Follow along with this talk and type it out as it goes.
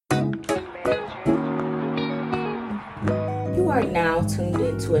are now tuned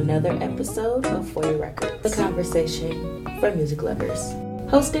into another episode of For Your Records, the conversation for music lovers.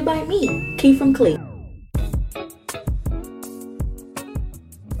 Hosted by me, Key from Clee.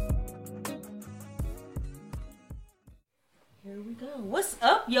 Here we go. What's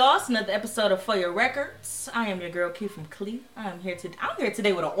up, y'all? It's another episode of For Your Records. I am your girl, Key from Clee. I'm here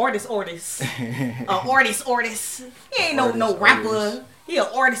today with an artist. He ain't no rapper. He an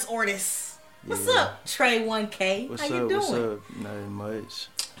artist. What's up, Trey 1K? What's How up? you doing? What's up? Nothing much.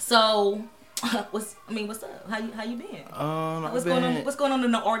 So, what's up? How you been? What's going on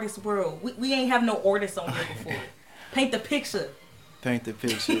in the artist world? We ain't have no artists on here before. Paint the picture.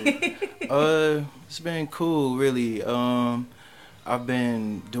 It's been cool, really. I've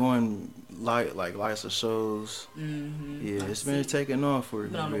been doing lots of shows. Mm-hmm. Yeah, it's been taking off for me.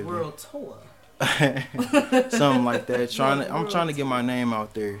 Been on the world tour. Something like that. I'm trying to get my name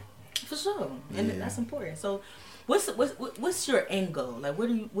out there. For sure, and that's important. So, what's your end goal? Like, what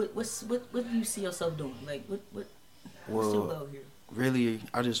do you see yourself doing? Like, what's your goal here? Really,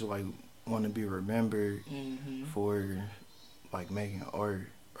 I just want to be remembered mm-hmm. for making art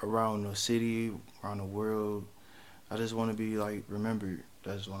around the city, around the world. I just want to be remembered.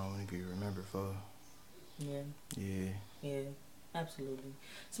 That's what I want to be remembered for. Yeah, absolutely.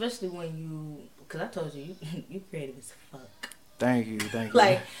 Especially when because I told you creative as fuck. Thank you.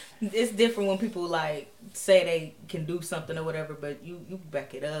 It's different when people say they can do something or whatever, but you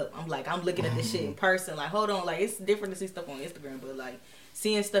back it up. I'm looking at this shit in person. Hold on, it's different to see stuff on Instagram, but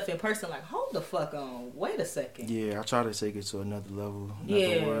seeing stuff in person, hold the fuck on. Wait a second. Yeah, I try to take it to another level,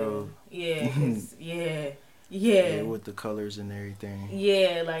 another world. Yeah, with the colors and everything.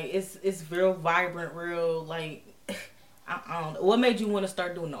 Yeah, it's real vibrant, real I don't know. What made you want to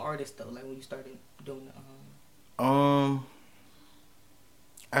start doing the artist though? When you started doing the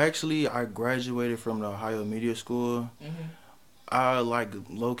Actually, I graduated from the Ohio Media School. Mm-hmm. I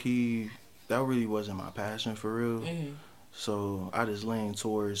low-key, that really wasn't my passion for real. Mm-hmm. So I just leaned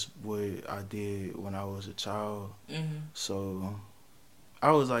towards what I did when I was a child. Mm-hmm. So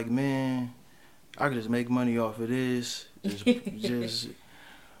I was like, man, I could just make money off of this. Just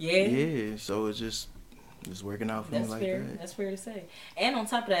yeah. So it's just working out for me like that. That's fair to say. And on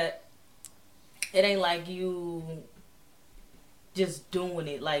top of that, it ain't like you just doing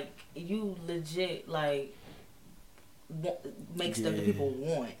it. You legit make stuff that people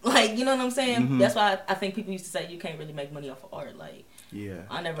want. You know what I'm saying? Mm-hmm. That's why I think people used to say you can't really make money off of art. Yeah,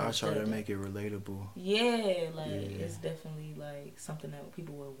 I try to make it relatable. It's definitely something that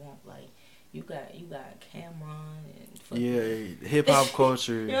people would want. You got Cameron and hip hop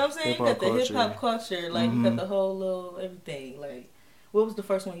culture. You know what I'm saying? You got the hip hop culture. Mm-hmm. You got the whole little everything. What was the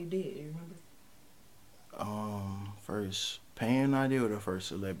first one you did? You remember? First paying I did or the first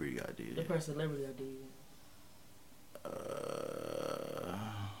celebrity I did? The first celebrity I did.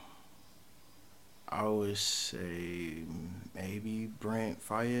 I would say maybe Brent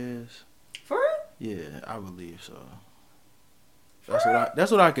Faiyaz. For real? Yeah, I believe so.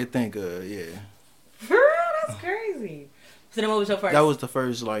 That's what I could think of. Yeah. For real? That's crazy. So then, what was your first? That was the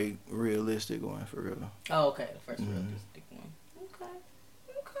first realistic one for real. Oh, okay, the first realistic one. Okay.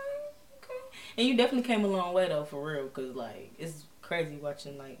 And you definitely came a long way though, for real, because it's crazy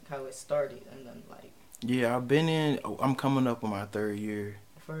watching how it started and then Yeah, I'm coming up on my third year.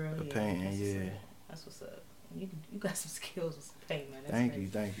 For real, of painting. That's what's up. You got some skills with some paint, man. Thank you.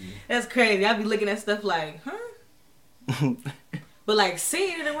 That's crazy. I be looking at stuff huh? But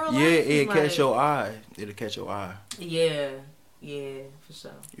seeing it in real life. Yeah, it'll catch your eye. Yeah, for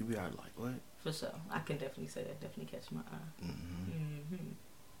sure. You be out what? For sure. I can definitely say that. Definitely catch my eye.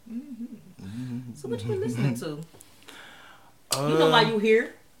 So what you been listening to? You know why you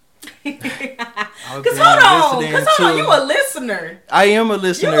here? Cause hold on, you a listener. I am a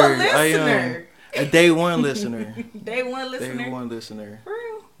listener. You a listener. A day one listener. Day one listener. For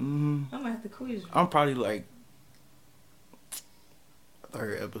real? Mm-hmm. I'm gonna have to quiz you. I'm probably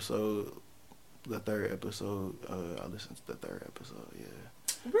third episode. The third episode. I listened to the third episode. Yeah.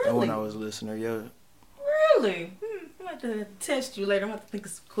 Really? And when I was a listener, yeah. Really? I'm gonna have to test you later. I'm gonna have to think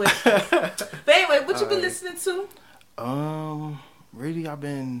of some questions. But anyway, what you been listening to? Really, I've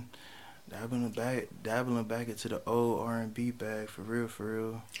been dabbling back into the old R&B bag for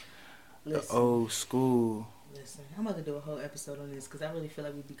real. Listen, the old school. Listen, I'm about to do a whole episode on this because I really feel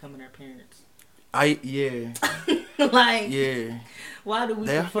like we becoming our parents. Yeah. Yeah. Why do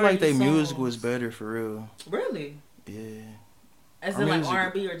we? I feel like their music was better for real. Really? Yeah. As in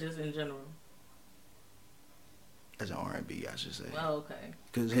R&B or just in general? As an R&B, I should say. Oh, okay.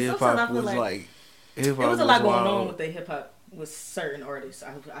 Because hip hop was there was a lot going on with the hip hop with certain artists,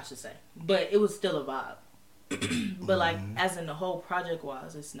 I should say, but it was still a vibe. But like, as in the whole project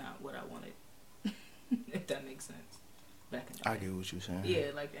wise, it's not what I wanted. If that makes sense. Back in the I day. get what you're saying.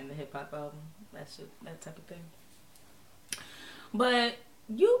 Yeah, like in the hip hop album, that shit, that type of thing. But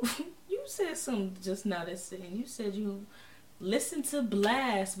you said something just now that said, you said you listen to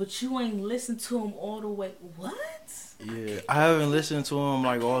Blast, but you ain't listen to him all the way. What? Yeah, I haven't listened to him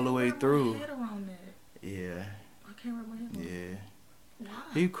like all the way through. I can't wrap my head around that. Yeah. I can't wrap my head around Yeah. that.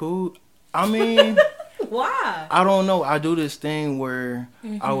 Why? He cool. I mean, why? I don't know. I do this thing where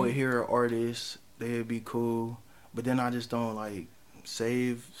I would hear an artist, they'd be cool, but then I just don't like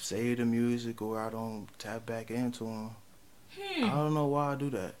save the music, or I don't tap back into them. I don't know why I do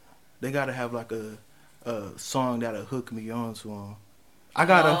that. They gotta have like a song that'll hook me onto them. I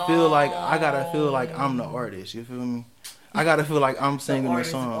gotta feel like I'm the artist. You feel me? I gotta feel like I'm singing the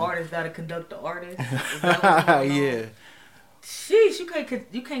song. The artist gotta conduct the artist. Is that what's going on? Yeah. Sheesh,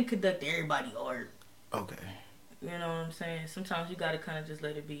 you can't conduct everybody art. Okay. You know what I'm saying? Sometimes you gotta kind of just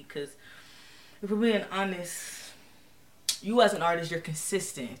let it be, because if we're being honest, you as an artist, you're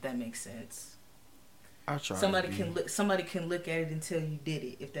consistent. If that makes sense. I try. Somebody can look at it and tell you did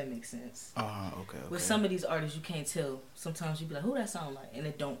it. If that makes sense. Okay. With some of these artists, you can't tell. Sometimes you be like, "Who that sound like?" and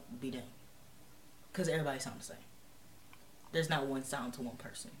it don't be them, because everybody sound the same. There's not one sound to one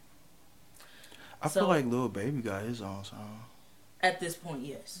person. I feel like Lil Baby got his own sound. At this point,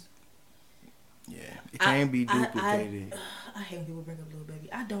 yes. Yeah, it can't be duplicated. I hate when people bring up Lil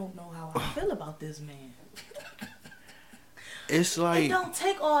Baby. I don't know how I feel about this man. It's like, it don't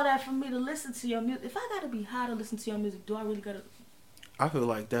take all that for me to listen to your music. If I gotta be high to listen to your music, do I really gotta? I feel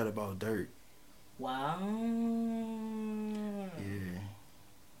like that about Dirk. Wow. Yeah.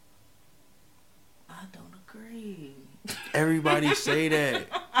 I don't agree. Everybody say that.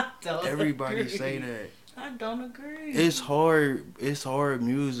 Everybody say that. I don't agree. It's hard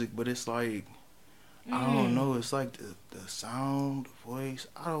music, but it's like, I don't know. It's like the sound, the voice.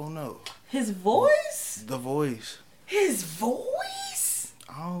 I don't know. His voice? The voice. His voice?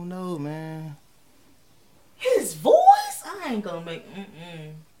 I don't know, man. His voice? I ain't gonna make. I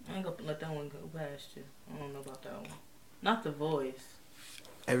ain't gonna let that one go past you. I don't know about that one. Not the voice.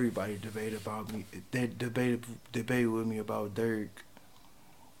 Everybody debate about me. They debate with me about Dirk.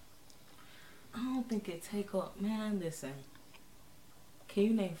 I don't think it take off. Man, listen. Can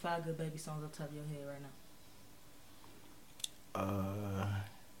you name 5 good Baby songs off the top of your head right now?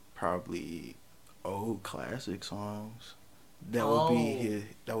 Probably old classic songs. That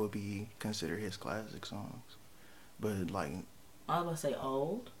would be considered his classic songs. But like, I was gonna say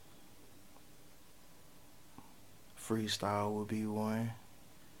old. Freestyle would be one.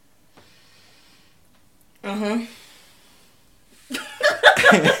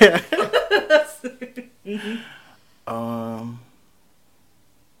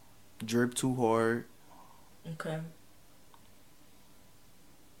 Drip Too Hard. Okay.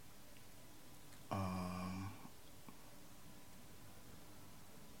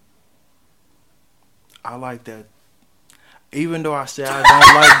 I like that. Even though I say I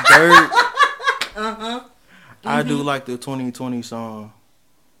don't like Dirk, I do like the 2020 song.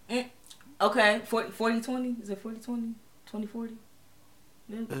 Okay, 4020? Is it 4020? 2040?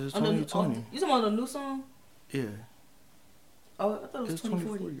 It's 2020. You talking about the new song? Yeah. Oh, I thought it was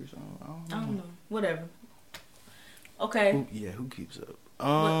 2040. Or something. I don't know. Whatever. Okay. Who keeps up?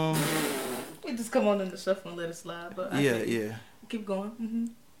 We just come on in the shuffle and let it slide. But yeah. Keep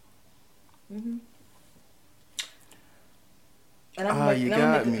going. And I'm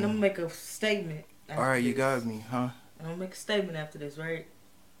gonna make a statement. All right, you got me, huh? And I'm gonna make a statement after this, right?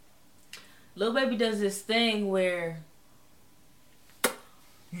 Lil Baby does this thing where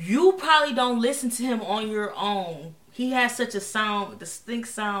you probably don't listen to him on your own. He has such a distinct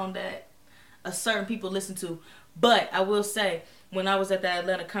sound that a certain people listen to. But I will say, when I was at that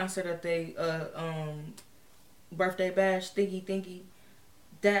Atlanta concert at the birthday bash thingy,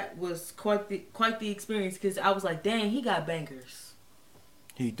 that was quite the experience, because I was like, dang, he got bangers.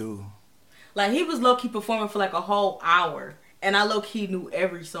 He do. Like, he was low-key performing for like a whole hour, and I low-key knew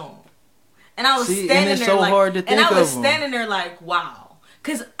every song. And I was standing there like, hard to think and I was standing there like, wow,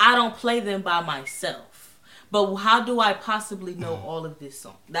 because I don't play them by myself. But how do I possibly know all of this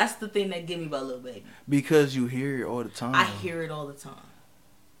song? That's the thing that get me about Lil Baby. Because you hear it all the time. I hear it all the time.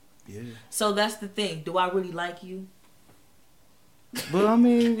 Yeah. So that's the thing. Do I really like you? But I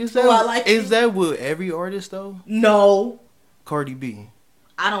mean, is that with every artist though? No. Cardi B.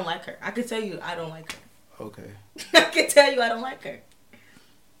 I don't like her. I can tell you I don't like her. Okay. I can tell you I don't like her.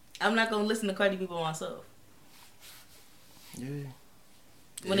 I'm not gonna listen to Cardi B by myself. Yeah.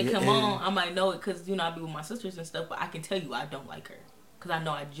 When it come on, I might know it because I be with my sisters and stuff. But I can tell you I don't like her because I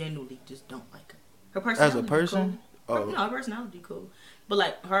know I genuinely just don't like her. Her personality As a person? cool. Oh. No, her personality cool. But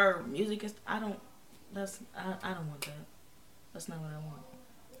like her music is, I don't want that. That's not what I want.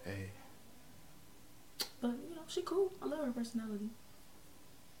 Hey. But you know, she cool. I love her personality.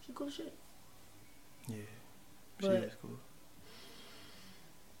 She cool as shit. Yeah. She But is cool.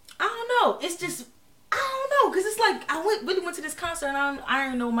 I don't know. It's just I don't know, cause it's like I really went to this concert and I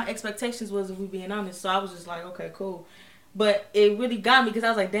didn't know what my expectations was, if we being honest. So I was just like, okay, cool. But it really got me because I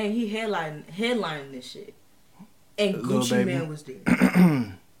was like, dang, he headlining this shit, and Gucci Mane was there.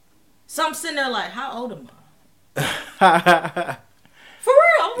 So I'm sitting there like, how old am I? For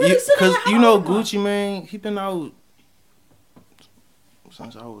real, I'm really sitting there like, how you know old am I? Gucci Mane, he been out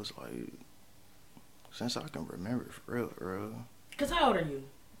since I was like, since I can remember, for real. Cause how old are you?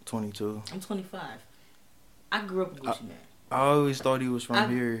 22. I'm 25. I grew up with Gucci Mane. I always thought he was from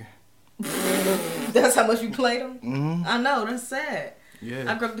here. That's how much you played him. Mm-hmm. I know, that's sad. Yeah.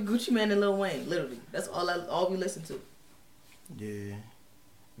 I grew up with Gucci Mane and Lil Wayne, literally. That's all we listened to. Yeah.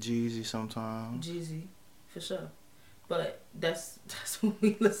 Jeezy sometimes. Jeezy, for sure. But that's what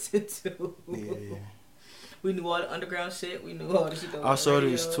we listened to. Yeah. We knew all the underground shit. We knew all the shit that was I on saw the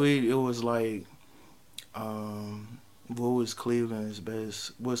radio. this tweet. It was like, what was Cleveland's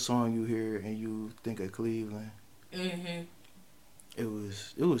best? What song you hear and you think of Cleveland? Mm-hmm.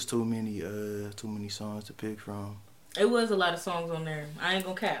 It was too many songs to pick from. It was a lot of songs on there. I ain't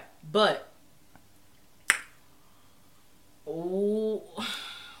gonna cap. But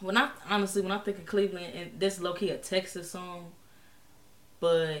when I think of Cleveland, and this low key a Texas song,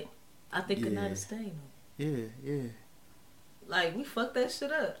 but I think United States. Yeah. Like, we fucked that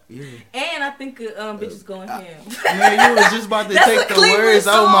shit up. Yeah. And I think Bitches Going Ham. Man, you was just about to take the words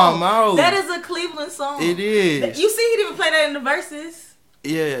out of my mouth. That is a Cleveland song. It is. You see, he didn't even play that in the verses.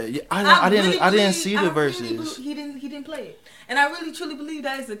 Yeah. I didn't see the verses. He didn't play it. And I really truly believe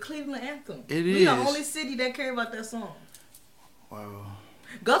that is a Cleveland anthem. We the only city that care about that song. Wow.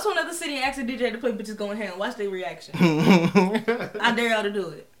 Go to another city and ask a DJ to play Bitches Going Ham. Watch their reaction. I dare y'all to do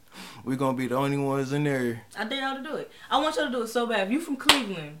it. We're gonna be the only ones in there. I dare y'all to do it. I want y'all to do it so bad. If you from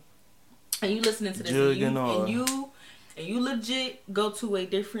Cleveland and you listening to this and you legit go to a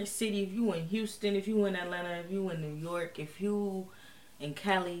different city, if you in Houston, if you in Atlanta, if you in New York, if you in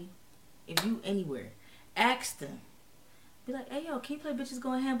Cali, if you anywhere, ask them. Be like, hey yo, can you play Bitches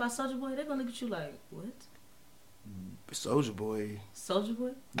Going Ham by Soulja Boy? They're gonna look at you like, what? Soulja Boy. Soulja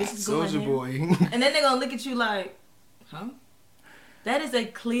Boy? Bitches Going Ham? Soulja Boy. And then they're gonna look at you like, huh? That is a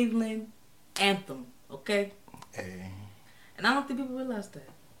Cleveland anthem, okay? Hey. And I don't think people realize that.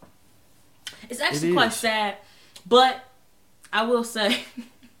 It's actually quite sad, but I will say,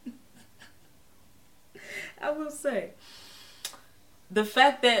 the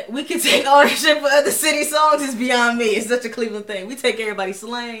fact that we can take ownership for other city songs is beyond me. It's such a Cleveland thing. We take everybody's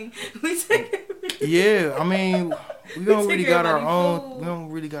slang. Yeah, I mean, we don't really got our own. We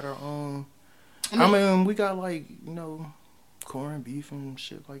don't really got our own. I mean, we got like, you know, corned beef and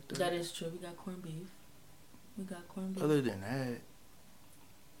shit like that. That is true. We got corned beef. Other than that,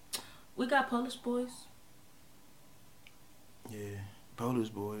 we got Polish Boys. Yeah, Polish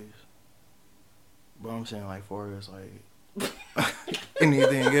Boys. But I'm saying, like, for us, like,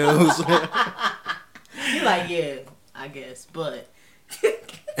 anything else. You like, yeah, I guess, but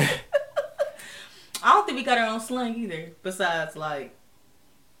I don't think we got our own slang either. Besides, like,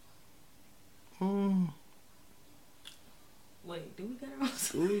 wait, do we got our own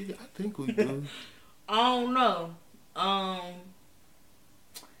slang? I think we do. I don't know.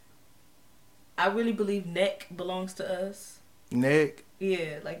 I really believe neck belongs to us. Neck?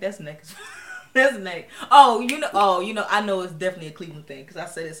 Yeah, like that's neck. That's neck. Oh, you know. I know it's definitely a Cleveland thing because I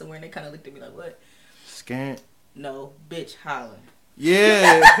said it somewhere and they kind of looked at me like, "What?" Scant. No, bitch, hollering.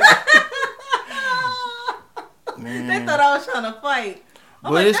 Yeah. Man. They thought I was trying to fight.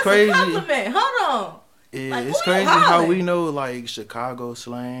 But like, it's that's crazy. A compliment. Hold on. Yeah, like, it's crazy how we know like Chicago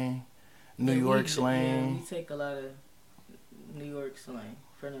slang, New York slang. Yeah, we take a lot of New York slang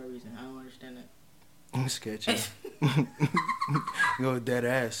for no reason. I don't understand it. Sketchy. Go dead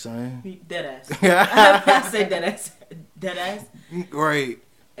ass, son. Dead ass. I say dead ass. Dead ass. Right.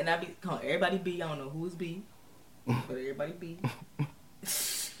 And I be calling everybody B. I don't know who's B, but everybody B.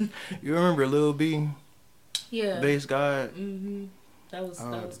 You remember Lil B? Yeah. Bass God. Mhm. That was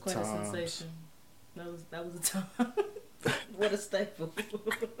quite a sensation. That was a time. What a staple.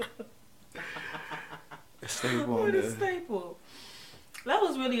 A staple. What a staple. That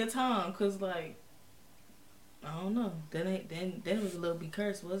was really a time, cause like, I don't know. Then it was a Lil B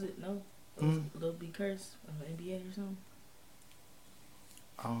curse, was it? No, it was a Lil B curse on the NBA or something.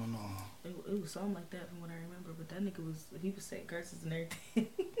 I don't know. It was something like that from what I remember. But that nigga he was saying curses and everything.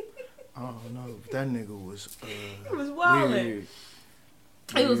 I don't know. That nigga was He was wildin'. weird.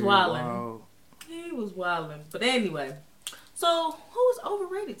 He was wildin'. Wild. He was wildin'. But anyway, so who was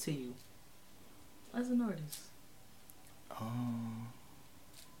overrated to you as an artist?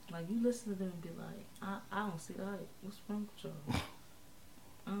 Like, you listen to them and be like, I don't see the hype. What's wrong with y'all?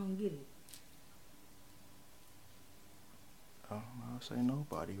 I don't get it. I'll say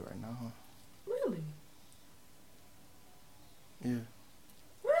nobody right now. Really? Yeah.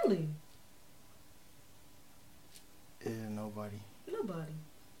 Really? Yeah, nobody. Nobody.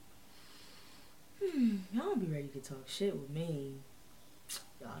 Y'all don't be ready to talk shit with me.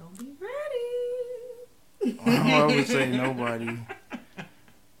 Y'all don't be ready. I would say nobody.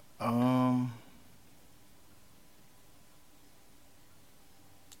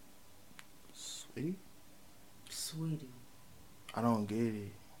 Sweetie? Sweetie. I don't get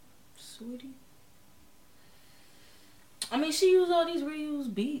it. Sweetie? I mean, she used all these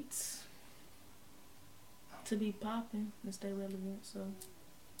reused beats to be popping and stay relevant, so.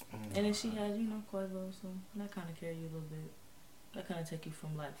 And then she had, you know, Quavo, so that kind of carry you a little bit. That kind of take you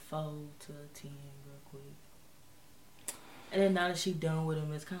from like 4 to 10 real quick. And then now that she done with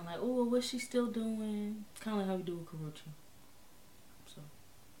him, it's kind of like, oh, what's she still doing? Kind of like how we do with Karrueche. So.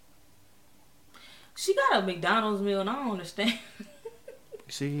 She got a McDonald's meal and I don't understand.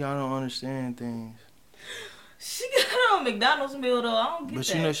 See, I don't understand things. She got a McDonald's meal though. I don't get But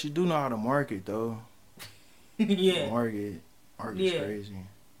that. you know, she do know how to market though. Yeah. Market's Yeah. crazy.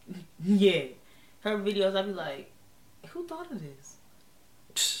 Yeah. Her videos, I be like, who thought of this?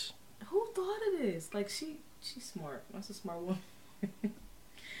 Who thought of this? Like, she's smart. That's a smart woman.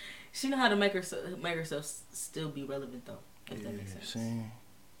 She know how to make herself still be relevant though. If that makes sense. Same.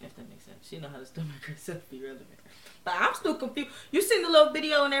 If that makes sense. She know how to still make herself be relevant. But I'm still confused. You seen the little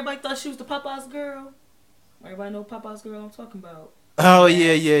video and everybody thought she was the Popeyes girl? Everybody know Popeyes girl I'm talking about. Oh,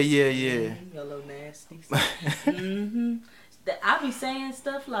 yeah. Your little nasties. I be saying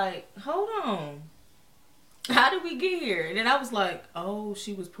stuff like, hold on. How did we get here? And then I was like, oh,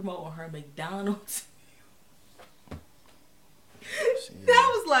 she was promoting her McDonald's. I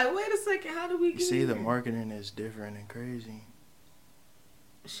was like, wait a second, how did we get See, here? the marketing is different and crazy.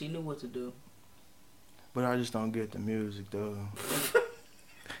 She knew what to do. But I just don't get the music, though.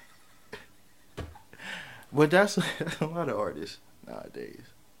 But that's a lot of artists nowadays.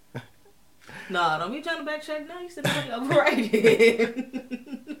 Nah, don't be trying to backtrack now. You said nobody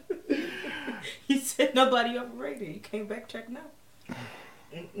overrated. You said nobody overrated. You can't backtrack now.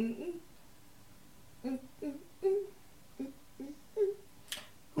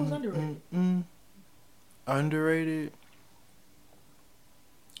 Who's underrated? Underrated?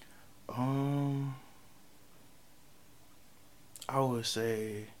 I would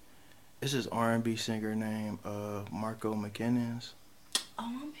say it's this R&B singer named Marco McKinnons.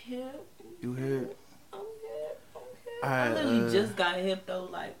 Oh, I'm hip. You hip? I'm hip. I I literally just got hip though,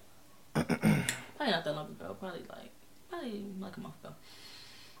 like probably not that long ago. Probably like a month ago.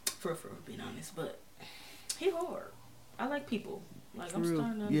 For being honest, but he hard. I like people. Like, I'm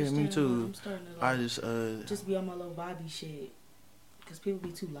starting to understand. Yeah, me too. I'm starting to like, I just be on my little vibey shit. Cause people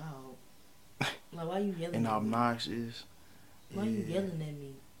be too loud. Like, why you yelling and at me? obnoxious. Why you yelling at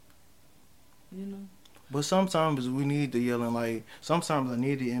me? You know? But sometimes we need the yelling. Like, sometimes I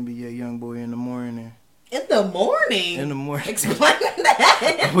need the NBA Youngboy in the morning. In the morning? In the morning. Explain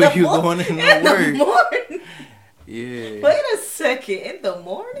that. When you going in the morning? Yeah. Wait a second. In the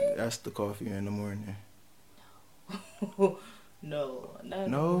morning? That's the coffee in the morning. No, not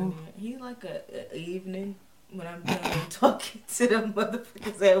in the No? morning. He like a evening when I'm done talking to them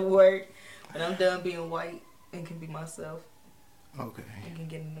motherfuckers at work. When I'm done being white and can be myself. Okay. And can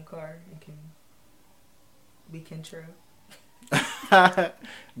get in the car and can be Kentrell.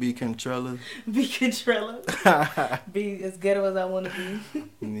 Be Controller. Be Kentrella. Be as ghetto as I want to be.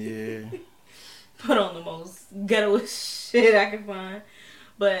 Yeah. Put on the most ghetto shit I can find.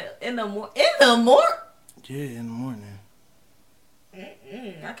 But in the morning. Yeah, in the morning.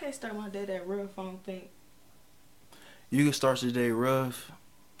 I can't start my day that rough, I don't think. You can start your day rough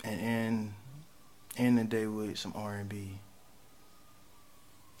and end the day with some R&B.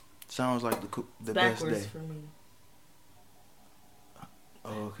 Sounds like the best Backwards day. for me.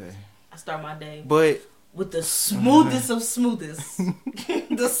 Oh, okay. I start my day But with the smoothest of smoothest.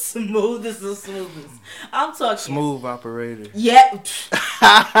 The smoothest of smoothest. I'm talking. smooth operator. Yeah.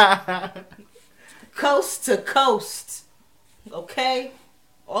 Coast to coast. Okay?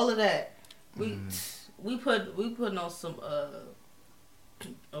 All of that. We putting on some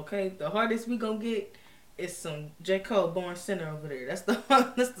okay, the hardest we gonna get is some J. Cole Born Center over there. That's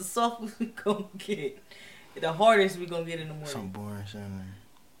the softest we gonna get. The hardest we gonna get in the morning. Some Born Center.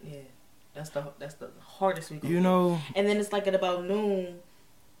 Yeah. That's the hardest we gonna You get. know, And then it's like at about noon,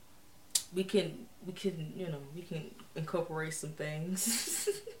 we can we can incorporate some things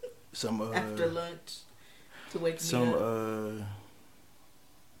some after lunch to wake me some up.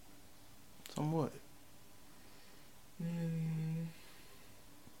 Somewhat.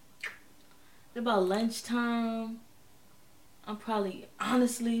 About lunchtime, I'm probably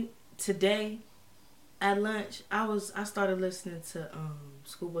honestly today at lunch I started listening to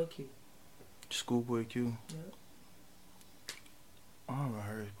Schoolboy Q. Schoolboy Q. Yep. I haven't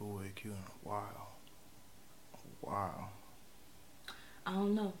heard Schoolboy Q in a while. Wow. I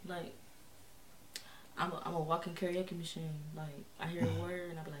don't know, like I'm a walking karaoke machine. Like I hear a word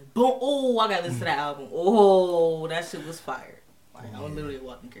and I be like, boom! Oh, I gotta listen to that album. Oh, that shit was fire. Like I'm literally a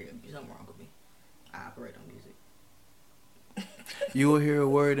walking karaoke. Something wrong with me. I operate on music. You will hear a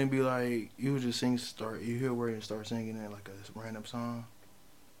word and be like, you would just you hear a word and start singing it like a random song.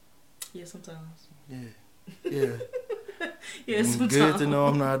 Yeah, sometimes. Yeah. Yeah. Yeah, sometimes. Good to know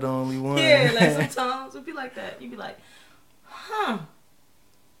I'm not the only one. Yeah, like sometimes it'd be like that. You'd be like, huh.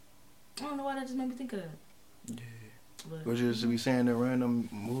 I don't know why that just made me think of that. Yeah. But just be saying the random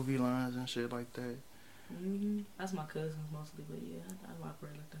movie lines and shit like that. That's my cousins mostly, but yeah, I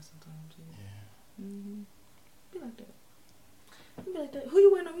operate like that sometimes. Yeah. Be like that. Be like that. Who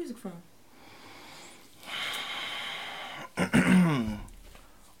you waiting on music from?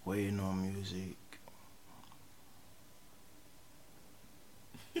 Waiting on music.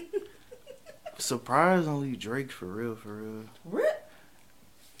 Surprisingly, Drake for real.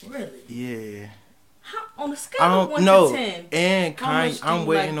 Really? Yeah. How, on a scale of 1 to 10. And Kanye. I'm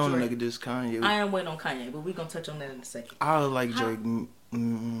waiting like on Drake? this Kanye. I am waiting on Kanye, but we gonna touch on that in a second. I like Drake.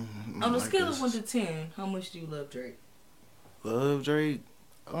 On a scale of 1 to 10, how much do you love Drake? Love Drake?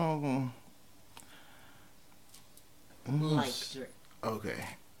 Like Drake. Okay.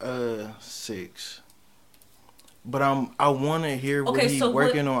 6. But I want to hear what he's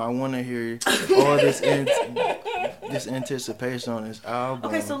working on. I want to hear all this anticipation on this album.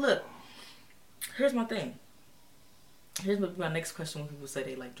 Okay, so look. Here's my thing. Here's my next question when people say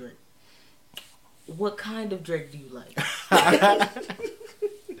they like Drake. What kind of Drake do you like?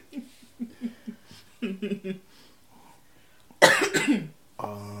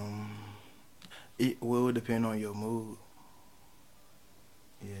 It will depend on your mood.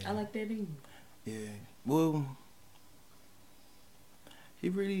 Yeah. I like that either. Yeah. Well, I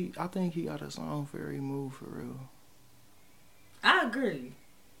think he got a song for every mood for real. I agree.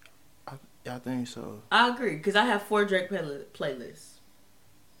 I think so. I agree, because I have 4 Drake playlists.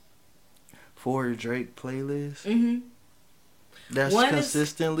 4 Drake playlists? Mm-hmm. That's one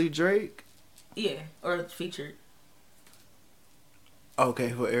consistently Drake? Yeah, or featured.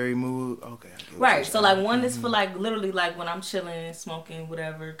 Okay, for every mood. Okay. Right, so like one is for like literally like when I'm chilling, smoking,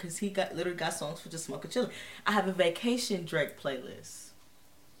 whatever. Cause he literally got songs for just smoking, chilling. I have a vacation Drake playlist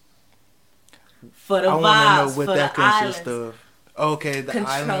for the vibes, I want to know what for that the consists islands. of. Okay, the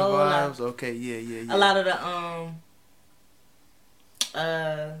island vibes. Okay, yeah. A lot of the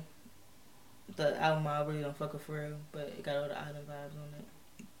album I really don't fuck with for real, but it got all the island vibes on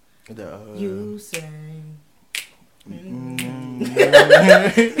it. You sing.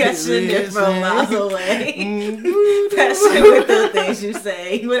 That shit from miles away. Passion with the things you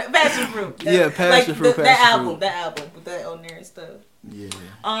say. Passion fruit. Passion fruit. That album with that on there and stuff. Yeah.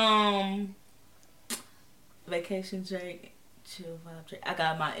 Vacation Drake, chill vibe Drake. I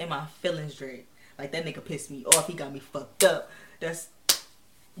got in my feelings Drake. Like that nigga pissed me off. He got me fucked up. That's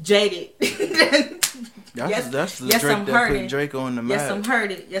jaded. That's the Drake that put Drake on the map. Yes, I'm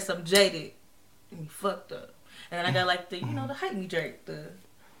hurted. Yes, I'm jaded. And fucked up. And then I got like the hype me Drake,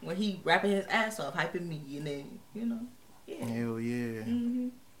 when he rapping his ass off, hyping me, and then yeah. Hell yeah. Mm-hmm.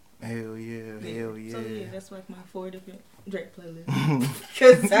 Hell yeah. So yeah, that's like my 4 different Drake playlists.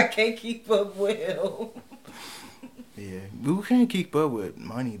 Because I can't keep up with him. Yeah, we can't keep up with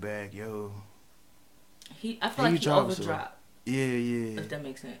Moneybagg, yo. I feel like he overdropped. Yeah. If that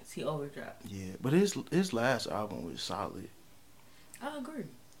makes sense, he overdropped. Yeah, but his last album was solid. I agree.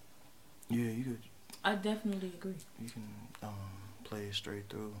 Yeah, you could. I definitely agree. You can play it straight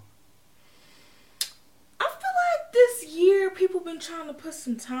through. I feel like this year people been trying to put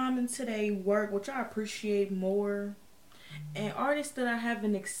some time into their work, which I appreciate more. And artists that I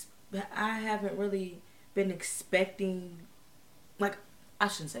haven't really been expecting, like I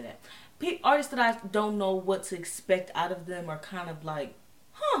shouldn't say that. Artists that I don't know what to expect out of them are kind of like,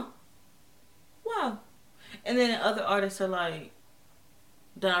 huh, wow. And then other artists are like,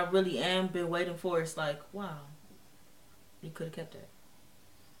 that I really am been waiting for. It's like, wow, you could have kept that.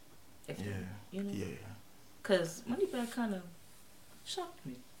 Yeah. Because Moneybagg kind of shocked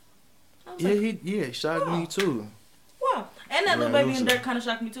me. Yeah, like, he shocked me too. wow. And that Yeah, Lil Baby it and was Durk kind of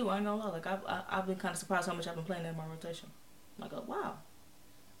shocked me too. I ain't gonna lie. Like I've been kind of surprised how much I've been playing that in my rotation. Like, oh, wow,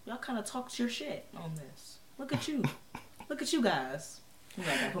 y'all kind of talked your shit on this. Look at you. Look at you guys. I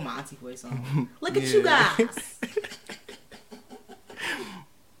gotta put my auntie voice on. Look at you guys.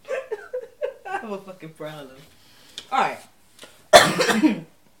 I have a fucking problem. Alright.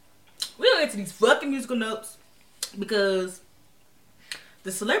 We don't get to these fucking musical notes because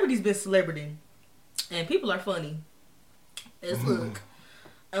the celebrity's been celebrity and people are funny as fuck.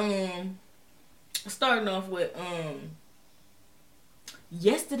 Starting off with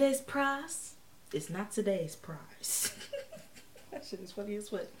yesterday's prize is not today's prize. That shit is funny as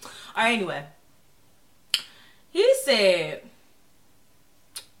fuck. Alright, anyway. He said,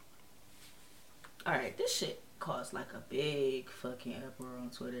 alright, this shit caused like a big fucking uproar on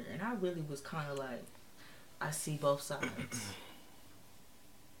Twitter, and I really was kind of like, I see both sides.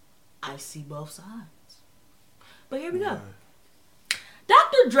 I see both sides. But here we go.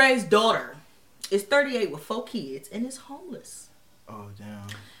 Dr. Dre's daughter is 38 with 4 kids and is homeless. Oh, damn.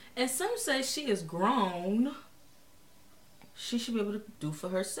 And some say she is grown. She should be able to do for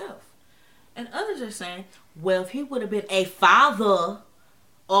herself. And others are saying, well, if he would have been a father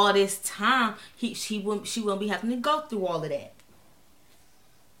all this time, she wouldn't be having to go through all of that.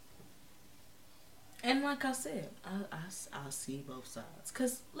 And like I said, I see both sides.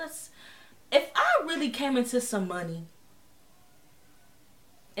 Cause if I really came into some money,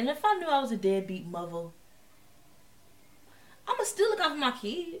 and if I knew I was a deadbeat mother, I'ma still look out for my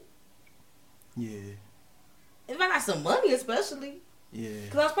kid. Yeah. If I got some money, especially. Yeah.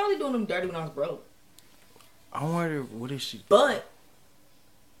 Cause I was probably doing them dirty when I was broke. I wonder what is she. But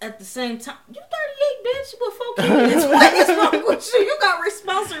at the same time, you 38, bitch, with 4 kids. What is wrong with you? You got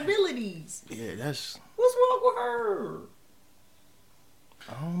responsibilities. Yeah, that's. What's wrong with her?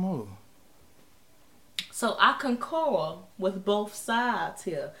 I don't know. So I concur with both sides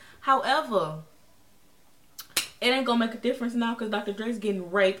here. However, it ain't gonna make a difference now because Dr. Dre's getting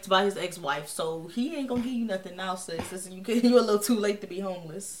raped by his ex-wife, so he ain't gonna give you nothing now, sis. You're a little too late to be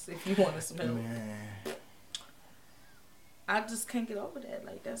homeless if you wanted some help. Man. I just can't get over that.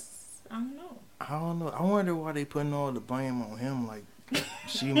 Like, that's, I don't know. I don't know. I wonder why they putting all the blame on him. Like,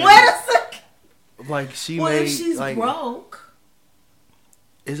 she Wait a second. Like, she well, made. If she's like, broke.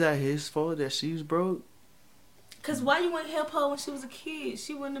 Is that his fault that she's broke? Because why you wouldn't help her when she was a kid?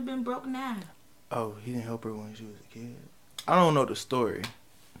 She wouldn't have been broke now. Oh, he didn't help her when she was a kid? I don't know the story.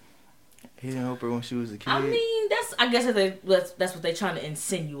 He didn't help her when she was a kid? I mean, I guess that's what they're trying to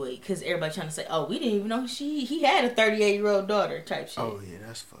insinuate. Because everybody trying to say, oh, we didn't even know he had a 38-year-old daughter type shit. Oh, yeah,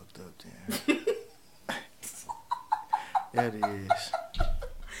 that's fucked up, then. That is.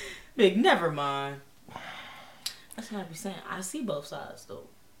 Big, never mind. That's what I be saying. I see both sides, though.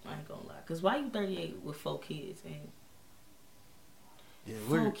 I ain't gonna lie. Because why you 38 with 4 kids? And yeah,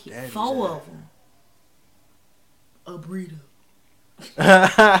 4 kids. 4 of them. A breeder. 4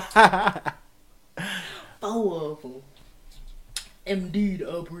 of them. Indeed,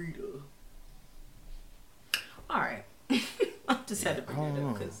 a breeder. Alright. I just had to bring that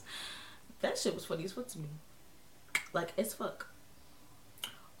up because that shit was funny as fuck to me. Like, as fuck.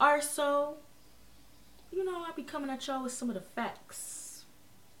 Alright, so, you know, I be coming at y'all with some of the facts.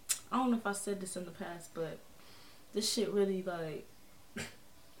 I don't know if I said this in the past, but this shit really, like,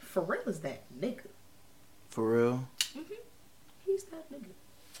 Pharrell is that nigga. For real? Mm-hmm. He's that nigga.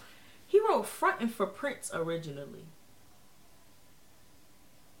 He wrote Frontin' for Prince originally.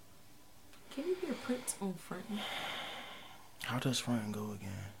 Can you hear Prince on Frontin'? How does Frontin' go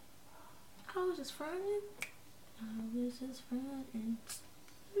again? I was just frontin'. I was just frontin'.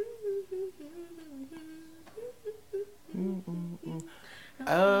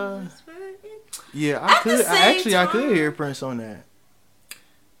 Yeah, I could hear Prince on that.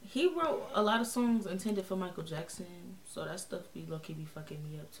 He wrote a lot of songs intended for Michael Jackson, so that stuff be low-key be fucking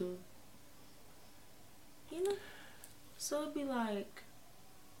me up too. You know? So it'd be like...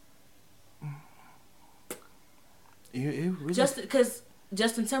 It really... Just because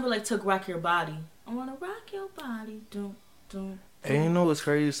Justin Timberlake took Rock Your Body. I want to rock your body. Dun, dun, dun. And you know what's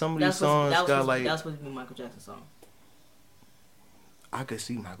crazy? Some of these songs got like... That was supposed to be a Michael Jackson song. I could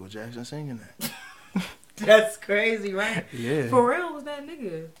see Michael Jackson singing that. That's crazy, right? Yeah. Pharrell was that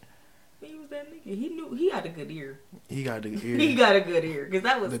nigga. He was that nigga. He knew he had a good ear. He got the ear. He got a good ear because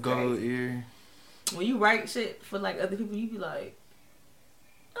that was the crazy. gold ear. When you write shit for like other people, you be like,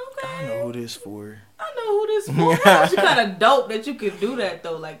 okay, I know who this for. I know who this for. It's kind of dope that you can do that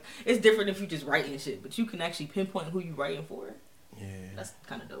though. Like it's different if you just writing shit, but you can actually pinpoint who you writing for. Yeah. That's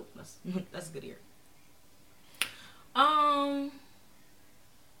kind of dope. That's a good ear.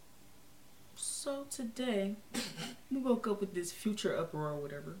 today we woke up with this Future uproar or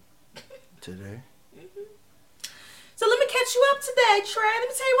whatever. Today? So let me catch you up today, Trey. Let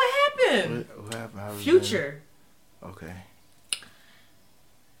me tell you what happened. What happened? How was Future that? Okay.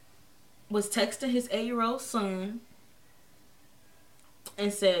 was texting his 8-year-old son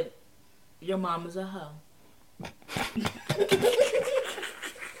and said, "Your mom is a hoe."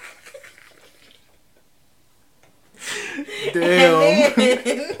 Damn.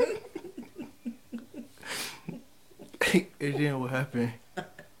 And then what happened?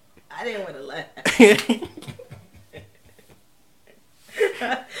 I didn't want to laugh.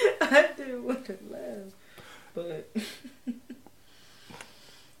 I didn't want to laugh. But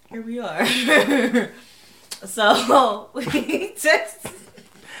here we are. So he texted.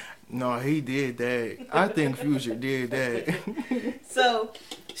 No, he did that. I think Future did that. So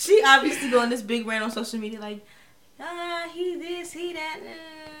she obviously going this big rant on social media like, he this, he that, nah,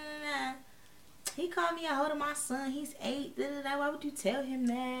 nah, nah. He called me a hoe to my son. He's 8. Da, da, da. Why would you tell him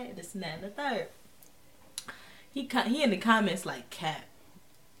that? This and that and the third. He in the comments like, "Cat."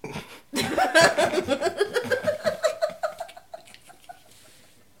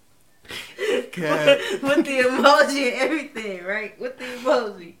 Cat. With the emoji and everything, right? With the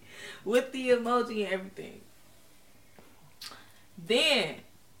emoji and everything. Then,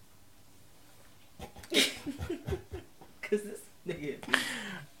 cause this nigga is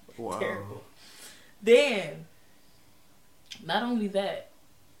Wow. terrible. Then, not only that,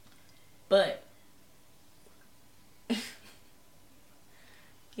 but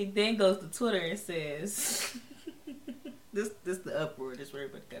he then goes to Twitter and says, "This the uproar. This where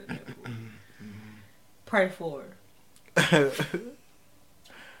everybody got an uproar. Pray for her."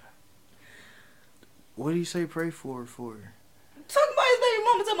 What did he say pray for? Talking about his baby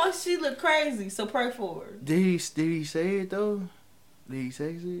mama, talking about she look crazy, so pray for her. Did he say it though? Did he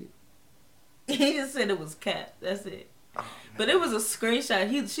text it? He just said it was cat. That's it. Oh, but it was a screenshot.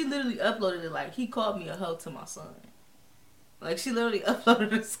 She literally uploaded it like, "He called me a hoe to my son." Like, she literally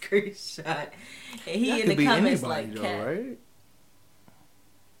uploaded a screenshot, and he that in could the be comments anybody, like, though, "Cat." right?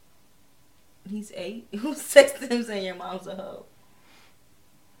 He's 8. Who texted him saying your mom's a hoe?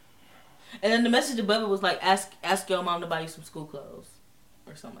 And then the message above it was like, ask your mom to buy you some school clothes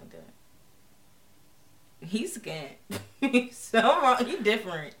or something like that. He's scant. So wrong. He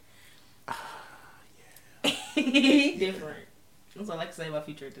different. He different. That's all I can say about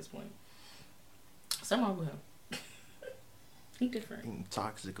Future at this point. Something wrong with him. He different.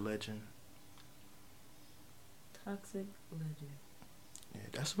 Toxic legend. Toxic legend. Yeah,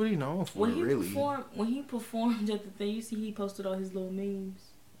 that's what he known for, When he performed at the thing, you see he posted all his little memes.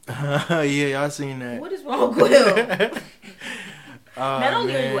 Yeah, I seen that. What is wrong with him? Not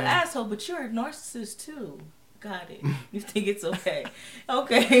only are you an man. asshole, but you're a narcissist too. Got it. You think it's okay?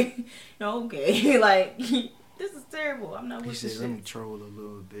 Okay. Okay. Like, this is terrible. I'm not He with said, this "Let me shit. troll a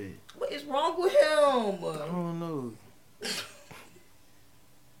little bit." What is wrong with I him? don't know.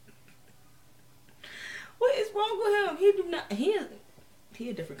 What is wrong with him? He do not. He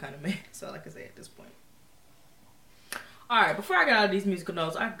a different kind of man. That's all I can say at this point. All right, before I get out of these musical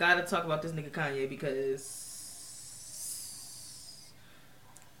notes, I gotta talk about this nigga Kanye because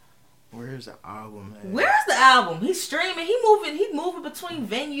Where's the album, man? where's the album? He's streaming. He moving between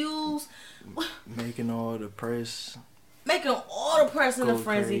venues, Making all the press. making all the press in a Go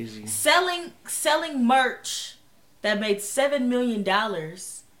frenzy, crazy. selling merch that made $7 million that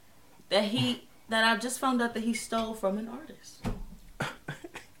I just found out that he stole from an artist.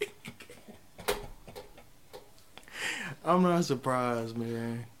 I'm not surprised,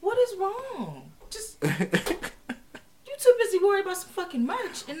 man. What is wrong? Just you too busy worried about some fucking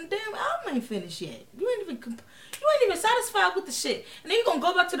merch, and the damn album ain't finished yet. You ain't even satisfied with the shit, and then you gonna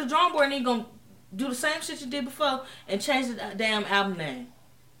go back to the drawing board and then you gonna do the same shit you did before and change the damn album name.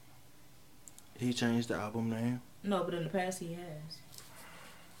 He changed the album name. No, but in the past he has.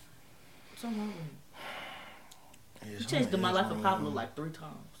 Something wrong with him. Yeah, He changed the My Life of something Pablo wrong. like 3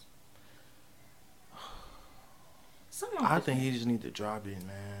 times. Something wrong I with think him. he just need to drop it,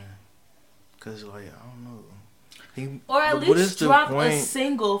 man. Cause like I don't know. Or at what is least the drop a point?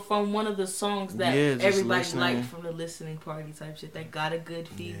 single from one of the songs that Yeah, just everybody listening. liked from the listening party type shit. That got a good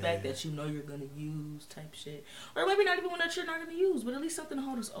feedback Yeah. that you know you're gonna use type shit. Or maybe not even one that you're not gonna use, but at least something to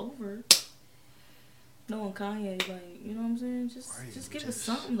hold us over. Knowing Kanye, like, you know what I'm saying? Just give us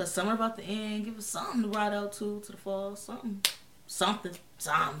something. The summer about to end. Give us something to ride out to the fall. Something.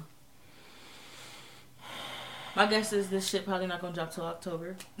 My guess is this shit probably not gonna drop till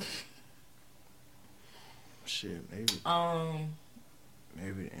October. Shit, maybe the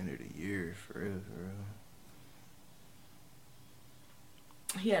end of the year, for real.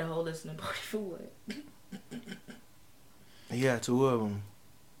 He had a whole listening party for what? He had 2 of them.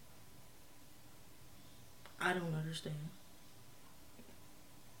 I don't understand.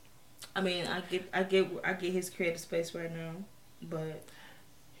 I mean, I get his creative space right now, but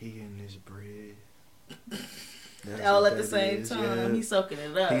he getting his bread. All at the same time, yeah. He's soaking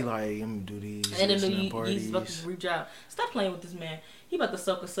it up. He like, let me do these. And then he's about to reach out. Stop playing with this man. He about to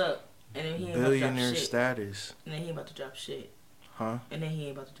soak us up, and then he ain't about to drop shit. Billionaire status. And then he ain't about to drop shit. Huh? And then he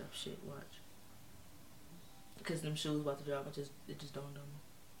ain't about to drop shit. Watch. Because them shoes about to drop. It just dawned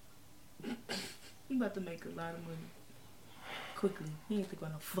on me. He about to make a lot of money. Quickly. He ain't think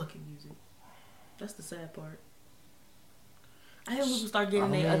about no fucking music. That's the sad part. I hate when people start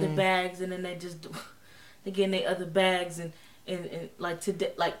getting their other bags and then they just they getting their other bags and like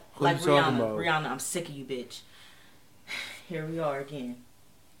today like Rihanna, I'm sick of you, bitch. Here we are again.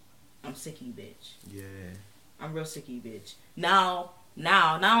 I'm sick of you, bitch. Yeah. I'm real sick of you, bitch. Now,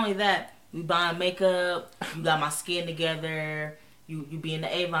 not only that, we buying makeup, you got my skin together, you being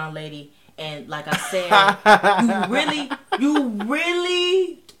the Avon lady, and like I said, you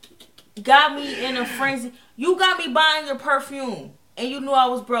really got me in a frenzy. You got me buying your perfume, and you knew I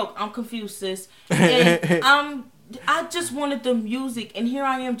was broke. I'm confused, sis. And I just wanted the music, and here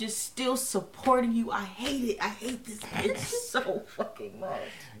I am just still supporting you. I hate it. I hate this bitch so fucking much.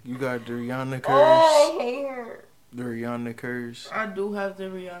 You got the Rihanna curse. Oh, I hate her. The Rihanna curse. I do have the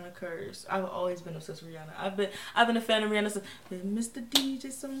Rihanna curse. I've always been obsessed with Rihanna. I've been a fan of Rihanna since Mr. DJ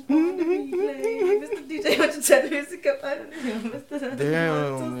song replay. Mr. DJ, what you tell the music up? I don't know.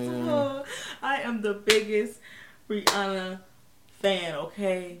 Damn, man. I am the biggest Rihanna fan,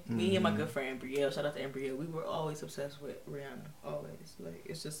 okay? Me and my good friend Brielle, shout out to Brielle, we were always obsessed with Rihanna. Always. Like,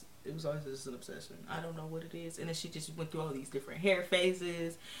 it was always just an obsession. I don't know what it is. And then she just went through all these different hair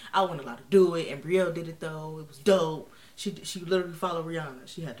phases. I wasn't allowed to do it, and Brielle did it though. It was dope. She literally followed Rihanna.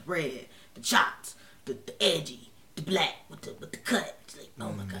 She had the red, the chops, the edgy, the black with the cut. Like,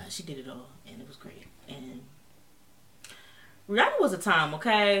 oh my god, she did it all, and it was great. And Rihanna was a time,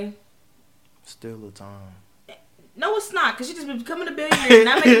 okay? Still a time. No, it's not, because you just been becoming a billionaire and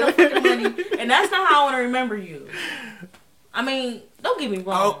not making no fucking money, and that's not how I want to remember you. I mean, don't get me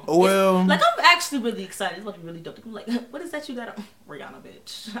wrong. Oh, well. Like, I'm actually really excited. It's about to be really dope. I'm like, what is that you got on? Rihanna,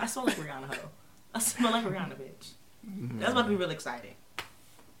 bitch. I smell like Rihanna, ho. I smell like Rihanna, bitch. That's about to be really exciting.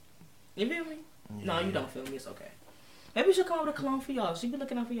 You feel me? Yeah. No, you don't feel me. It's okay. Maybe she'll come up with a cologne for y'all. She be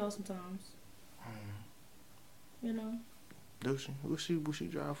looking out for y'all sometimes. You know? Do she? Will she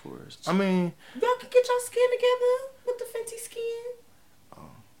drive for us? I mean, y'all can get your skin together with the Fenty skin. Oh.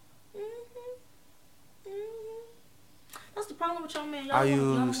 That's the problem with y'all, man. Y'all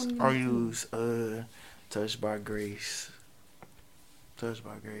I use Touched by Grace. Touched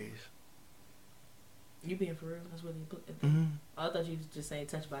by Grace. You being for real? That's what you put. I thought you was just saying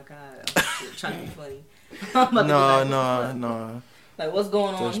Touched by God. I was trying to be funny. No. Like, what's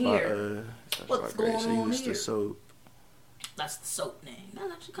going on here? What's going on here? The soap. That's the soap name.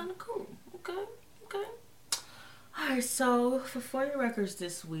 That's actually kind of cool. Okay. Alright, so for 40 records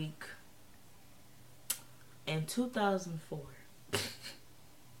this week, in 2004.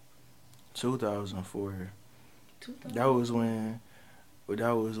 2004. That was when.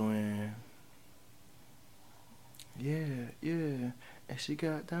 Yeah. And she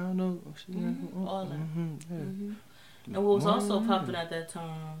got down on. All that. And what was also popping at that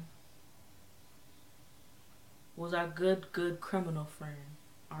time was our good criminal friend,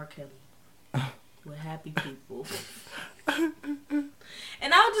 R. Kelly, with Happy People.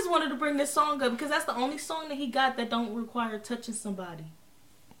 And I just wanted to bring this song up because that's the only song that he got that don't require touching somebody.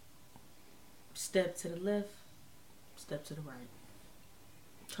 Step to the left, step to the right.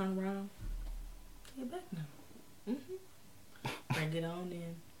 Turn around, take it back now. Bring it on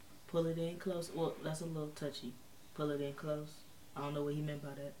in, pull it in close. Well, that's a little touchy. Pull it in close. I don't know what he meant by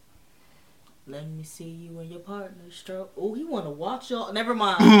that. Let me see you and your partner stroke. Oh, he want to watch y'all. Never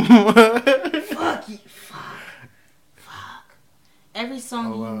mind. Fuck. Every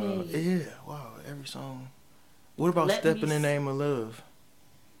song he made. Yeah, wow. Every song. What about Step in the Name of Love?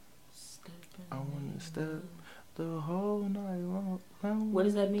 I want to step the whole night long. What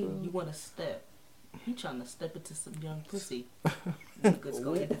does that mean? You want to step? You trying to step into some young pussy. Just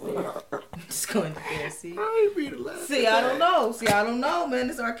go interfere. See, I don't know, man.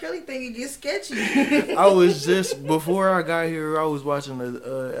 This R. Kelly thing, it gets sketchy. I was just, before I got here, I was watching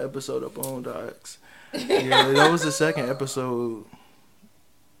the episode up on Docs. Yeah, that was the second episode.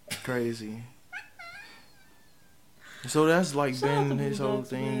 Crazy. So that's like been his whole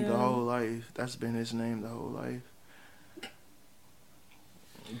thing the whole life. That's been his name the whole life.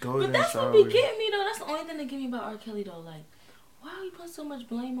 But that's what be getting me though. That's the only thing that get me about R. Kelly though. Like, Why are we putting so much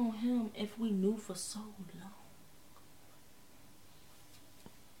blame on him if we knew for so long?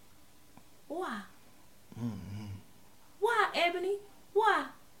 Why? Mm-hmm. Why, Ebony? Why?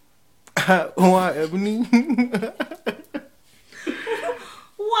 Why, Ebony?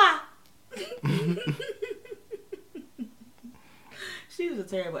 Why? She was a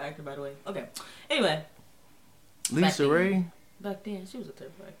terrible actor, by the way. Okay. Anyway. Lisa Ray? Back then, she was a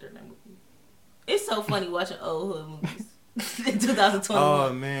terrible actor in that movie. It's so funny watching old hood movies in 2021.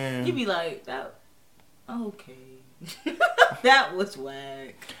 Oh, man. You be like, that. Okay. That was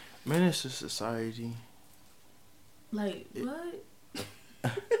whack. Man, it's just society. Like, what?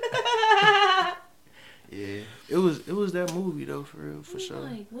 Yeah. It was that movie, though, for real, for sure.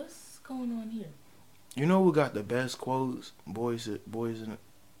 Like, what's going on here? You know who got the best quotes? Boys in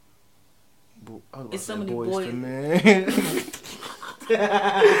It's so many Boys boys. to Men.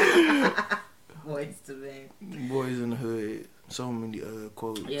 Boys to Men. Boys in the Hood. So many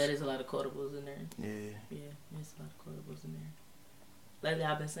quotes. Yeah, there's a lot of quotables in there. Yeah. Yeah, there's a lot of quotables in there. Lately,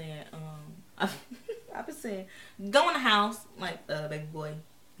 I've been saying, I've been saying, go in the house like baby boy,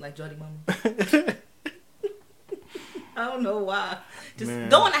 like Jody Mama. I don't know why. Just Man.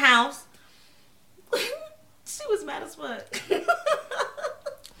 go in the house. She was mad as fuck.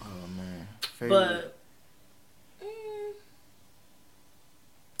 Oh man. Favorite. But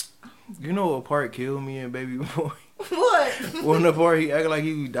You know what part killed me in Baby Boy? what? When the part he acted like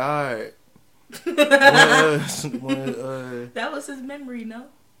he died. when, that was his memory, no?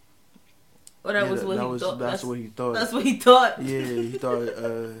 Or that was what he thought. That's what he thought. That's what he thought. Yeah, he thought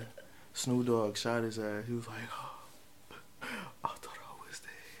Snoop Dogg shot his ass. He was like, oh, I thought I was dead.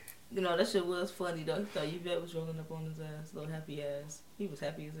 You know, that shit was funny, though. He thought Yvette was rolling up on his ass. Little happy ass. He was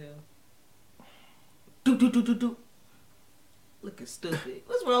happy as hell. Do. Looking stupid.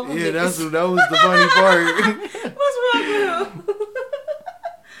 What's wrong with him? Yeah, that was the funny part. What's wrong with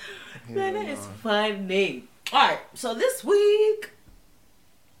him? Man, that is funny. Alright, so this week,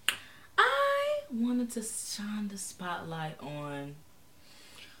 I wanted to shine the spotlight on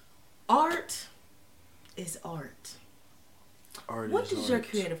art is art. What does your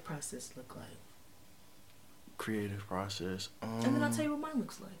creative process look like? Creative process. And then I'll tell you what mine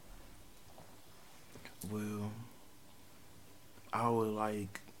looks like. Well, I would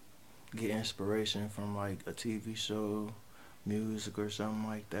like get inspiration from like a TV show, music or something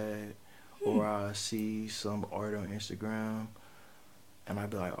like that. Or I see some art on Instagram and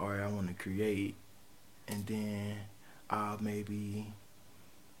I'd be like, all right, I want to create. And then I'll maybe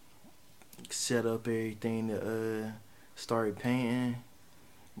set up everything to start painting,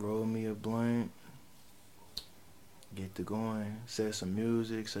 roll me a blunt, get to going, set some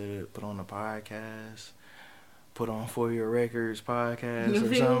music, put on a podcast, put on For Your Records podcast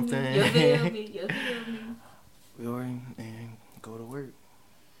or something. You feel me? And go to work.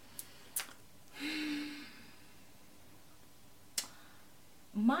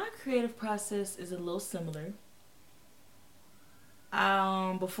 My creative process is a little similar.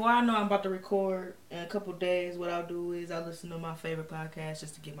 Before I know I'm about to record in a couple days, what I'll do is I'll listen to my favorite podcast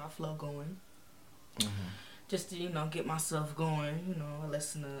just to get my flow going. Mm-hmm. Just to, get myself going. I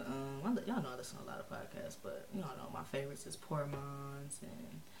listen to, y'all know I listen to a lot of podcasts, but y'all know my favorites is Poor Minds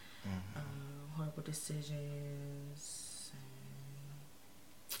and Horrible Decisions.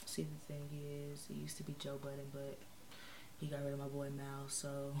 And see, the thing is, it used to be Joe Budden, but he got rid of my boy Mal,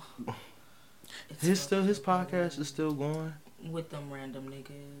 so his podcast is still going with them random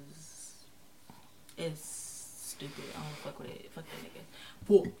niggas. It's stupid. I don't fuck with it. Fuck that nigga.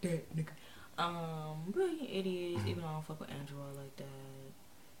 Fuck that nigga. But it is. Even though I don't fuck with Andrew like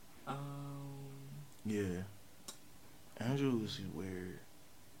that. Yeah. Andrew is weird.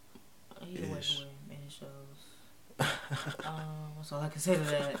 He's a white boy in his shows. That's all I can say to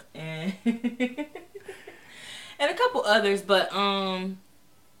that. And and a couple others, but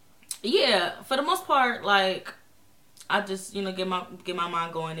yeah, for the most part, like I just get my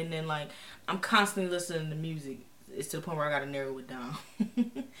mind going, and then like I'm constantly listening to music. It's to the point where I gotta narrow it down,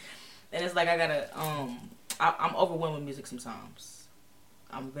 and it's like I gotta I'm overwhelmed with music sometimes.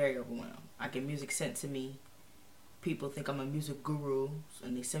 I'm very overwhelmed. I get music sent to me. People think I'm a music guru,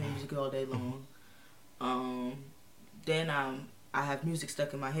 and they send me music all day long. Then I have music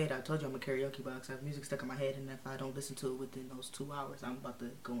stuck in my head. I told you I'm a karaoke box. I have music stuck in my head, and if I don't listen to it within those 2 hours, I'm about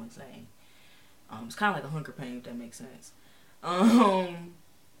to go insane. It's kind of like a hunger pain, if that makes sense.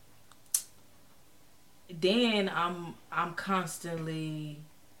 Then I'm constantly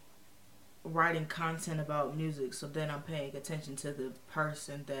writing content about music, so then I'm paying attention to the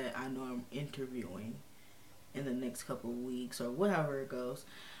person that I know I'm interviewing in the next couple of weeks or whatever it goes.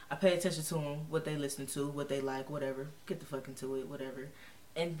 I pay attention to them, what they listen to, what they like, whatever. Get the fuck into it, whatever.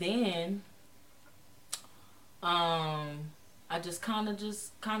 And then, I just kind of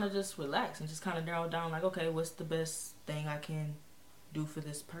just relax and just kind of narrow down, like, okay, what's the best thing I can do for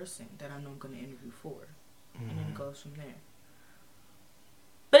this person that I know I'm going to interview for? Mm-hmm. And then it goes from there.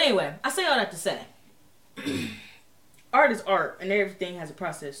 But anyway, I say all that to say, art is art, and everything has a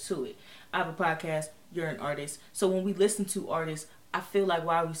process to it. I have a podcast, you're an artist. So when we listen to artists, I feel like,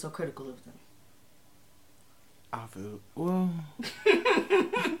 why are we so critical of them? I feel,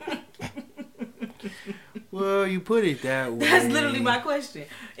 well, you put it that way. That's literally my question.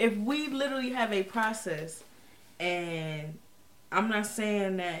 If we literally have a process, and I'm not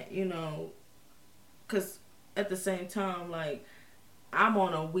saying that, you know, because at the same time, like, I'm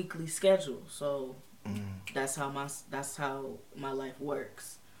on a weekly schedule, so that's how my life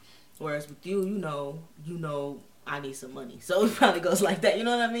works. Whereas with you, you know, I need some money, so it probably goes like that. You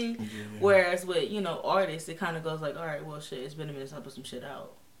know what I mean? Yeah. Whereas with, you know, artists, it kind of goes like, all right, well, shit, it's been a minute since I put some shit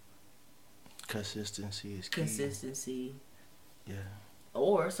out. Consistency is key. Consistency. Yeah.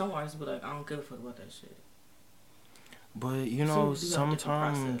 Or some artists be like, I don't give a fuck about that shit. But you know,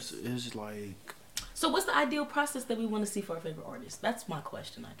 sometimes it's like. So what's the ideal process that we want to see for our favorite artists? That's my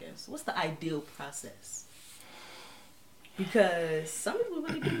question, I guess. What's the ideal process? Because some people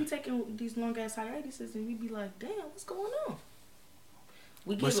really do be taking these long ass hiatuses, and we be like, damn, what's going on?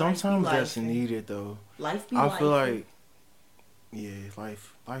 But sometimes that's needed though. Life be I life. feel like, yeah,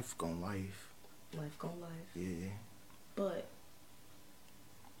 life gon' life. Life gon' life. Yeah. But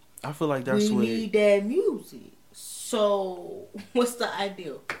I feel like that's we what need that music. So what's the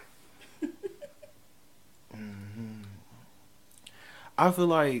ideal? I feel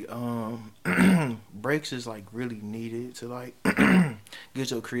like breaks is like really needed to like get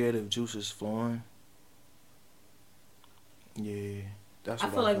your creative juices flowing. Yeah, that's. I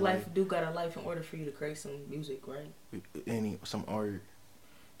feel like life do got a life in order for you to create some music, right? Some art.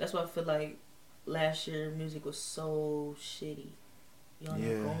 That's why I feel like last year music was so shitty. Y'all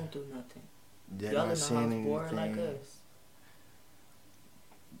not going through nothing. They're y'all not in the house bored like us.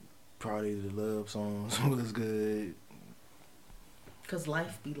 Probably the love songs was good. Cause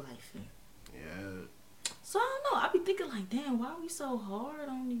life be life. Yeah. So I don't know. I be thinking like, damn, why are we so hard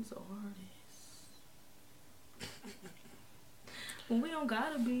on these artists? Well, we don't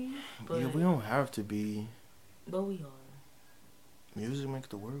gotta be. But yeah, we don't have to be. But we are. Music makes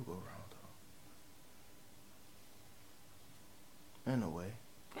the world go round, though. In a way.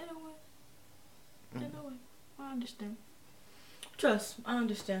 In a way. I understand. Trust, I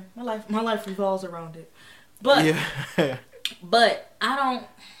understand. My life revolves around it. But yeah. But I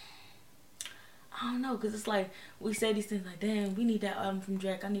don't know, because it's like we say these things like, damn, we need that album from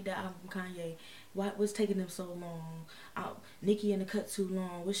Drake, I need that album from Kanye. What's taking them so long? Nicki in the cut too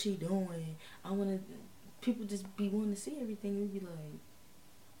long. What's she doing? I want to. People just be wanting to see everything. We be like,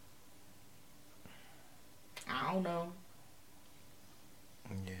 I don't know.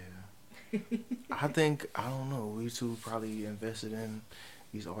 Yeah. I don't know. We two probably invested in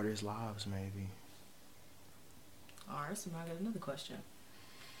these artists' lives, maybe. Alright, so now I got another question.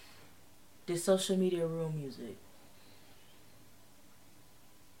 Did social media ruin music?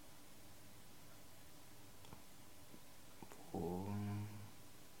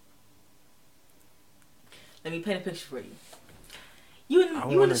 Let me paint a picture for you. You in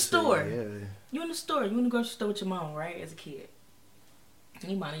the store. You in the store. You in the grocery store with your mom, right? As a kid.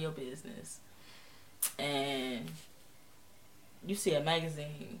 You minding your business. And you see a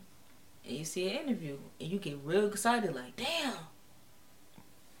magazine. And you see an interview. And you get real excited. Like, damn.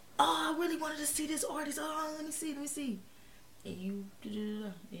 Oh, I really wanted to see this artist. Oh, let me see. And you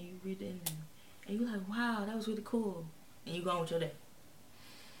read the interview. And you're like, wow, that was really cool. And you go on with your day.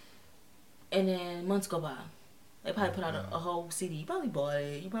 And then months go by. They probably put out a whole CD. You probably bought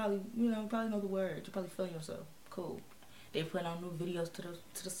it. You probably know the words. You probably feeling yourself. Cool. They put out new videos to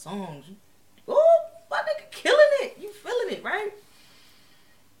the songs. Ooh, my nigga killing it. You feeling it, right?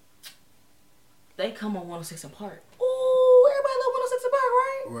 They come on 106 & Park. Ooh, everybody love 106 & Park,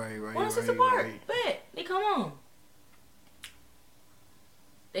 right? Right. 106 & Park. Bet. They come on.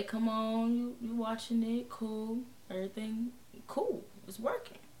 They come on. You watching it. Cool. Everything cool. It's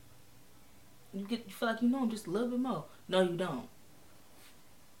working. You feel like you know them just a little bit more. No, you don't.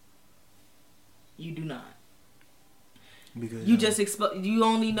 You do not. Because you just you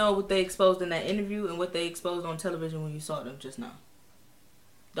only know what they exposed in that interview and what they exposed on television when you saw them just now.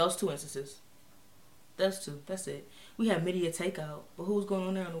 Those two instances. That's two. That's it. We have media takeout, but who's going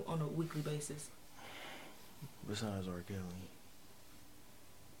on there on a weekly basis? Besides R. Kelly.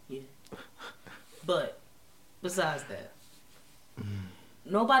 Yeah. But besides that.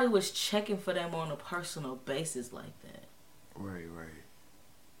 nobody was checking for them on a personal basis like that. Right.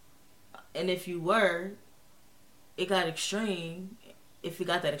 And if you were, it got extreme. If you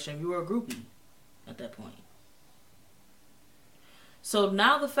got that extreme, you were a groupie at that point. So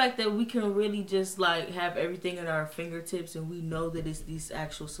now the fact that we can really just like have everything at our fingertips and we know that it's these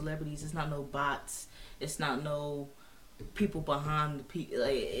actual celebrities, it's not no bots, it's not no people behind the people,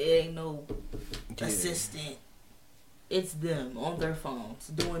 like it ain't no assistant. It's them on their phones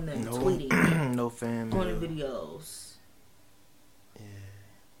doing that, tweeting, no fan, doing videos. Yeah.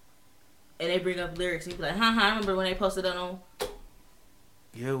 And they bring up lyrics and you be like, I remember when they posted that on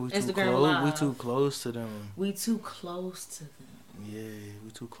we Instagram too close. Live. We too close to them. We too close to them. Yeah,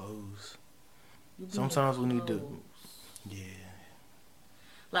 we too close. Sometimes we need to. Yeah.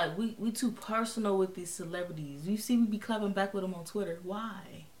 Like we too personal with these celebrities. You see, we be clapping back with them on Twitter.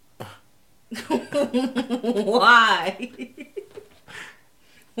 Why? Why?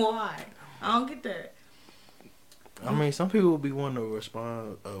 Why? I don't get that. I mean, some people be wanting a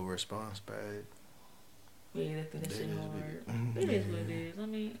response back. Yeah, they think that shit hard. It is what it is. I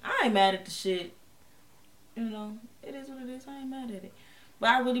mean, I ain't mad at the shit. You know, it is what it is. I ain't mad at it. But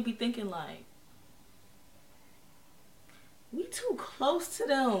I really be thinking like, we too close to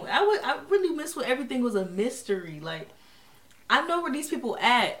them. I really miss when everything was a mystery. Like, I know where these people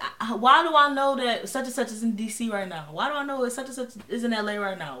at. Why do I know that such and such is in DC right now? Why do I know that such and such is in LA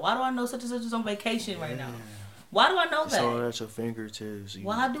right now? Why do I know such and such is on vacation right now? Why do I know that? It's all at your fingertips.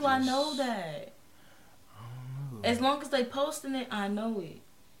 Why do I know that? I don't know. As long as they posting it, I know it.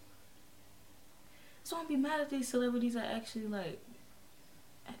 So I don't be mad at these celebrities that actually like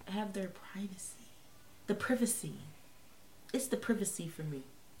have their privacy. The privacy. It's the privacy for me.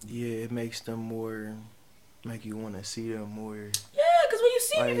 Yeah, it makes them more, make you want to see them more. Yeah, because when you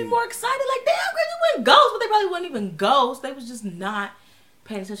see me, be more excited. Like, damn, girl, you went ghost. But they probably wasn't even ghosts. They was just not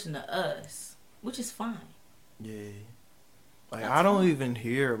paying attention to us, which is fine. Yeah. Like, That's I don't fine. even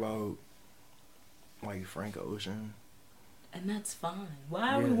hear about, like, Frank Ocean. And that's fine.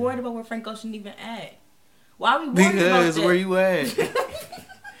 Why are we worried about where Frank Ocean even at? Why are we worried about that? Because where you at?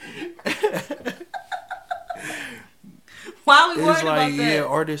 Why are we worried It's like, about that? yeah,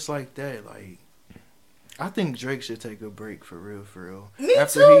 artists like that, like, I think Drake should take a break for real. Me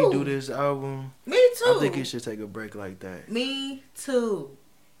After too. he do this album, Me too. I think he should take a break like that. Me too.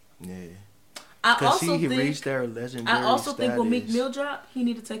 Yeah. I Because also he think reached their legendary I also think when Meek status. Mill drop, he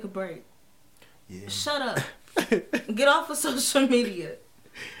need to take a break. Yeah. Shut up. Get off of social media.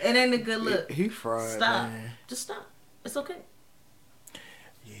 It ain't a good look. He fried, Stop. man. Just stop. It's okay.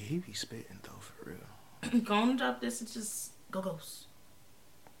 Yeah, he be spitting though, for real. Go on and drop this and just go ghost.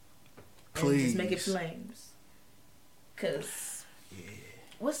 Please. And just make it flames. Cause Yeah.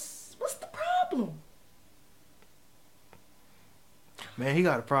 what's the problem? Man, he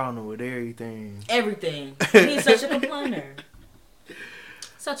got a problem with everything. Everything. He's such a complainer.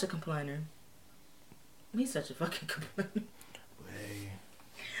 Such a complainer. He's such a fucking complainer. Hey.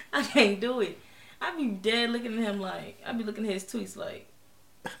 I can't do it. I be dead looking at him like, I be looking at his tweets like,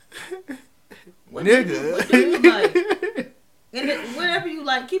 what Nigga. What do you like? And whatever you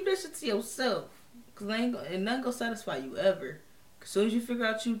like, keep that shit to yourself. Cause ain't nothing gonna satisfy you ever. As soon as you figure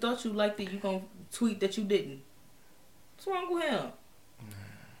out you thought you liked it, you gonna tweet that you didn't. What's wrong with him?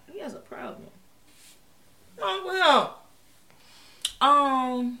 He has a problem. What's wrong with him?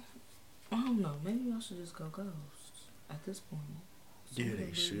 I don't know. Maybe y'all should just go ghost at this point. Yeah, Somebody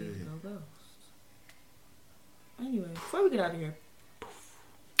they should. Go ghost. Anyway, before we get out of here,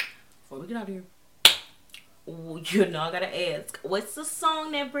 you know I gotta ask, what's the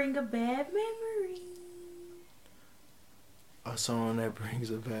song that bring a bad memory? A song that brings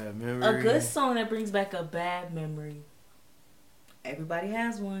a bad memory. A good song that brings back a bad memory. Everybody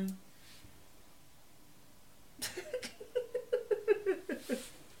has one.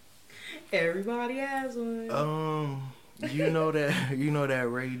 Everybody has one. You know that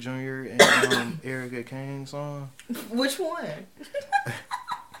Ray Jr. and Erica Kane song? Which one?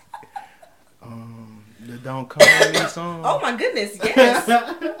 The Don't Come With Me song. Oh my goodness, yes.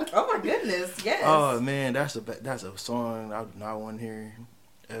 Oh my goodness, yes. Oh man, that's a song I want to hear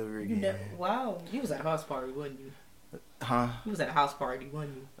ever again. Wow, you was at a house party, wasn't you? Huh? You was at a house party,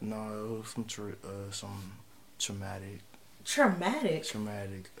 wasn't you? No, it was some traumatic. Traumatic.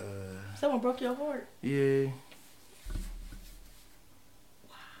 Someone broke your heart. Yeah.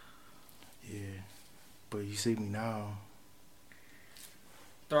 Wow. Yeah, but you see me now.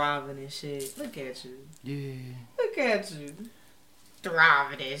 Thriving and shit. Look at you. Yeah. Look at you.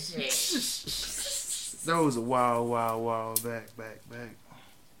 Thriving and shit. That was a wild back.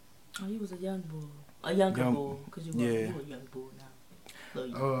 Oh, you was a young bull. A younger bull. Because you a young bull now.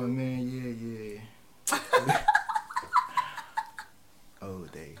 Oh man, yeah.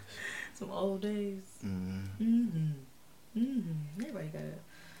 Old days. Some old days. Everybody got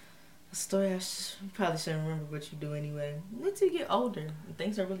a story. Probably shouldn't remember what you do anyway. Wait till you get older and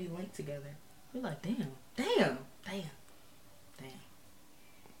things are really linked together. You're like, damn.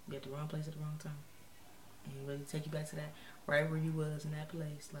 You at the wrong place at the wrong time. And it really take you back to that right where you was in that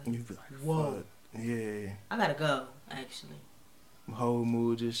place. Like, You be like, whoa. fuck. Yeah. I gotta go, actually. Whole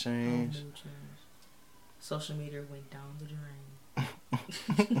mood just changed. Social media went down the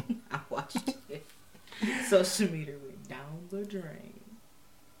drain. I watched it. Social media went down the drain.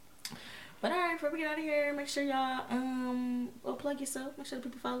 But alright, before we get out of here, make sure y'all plug yourself. Make sure the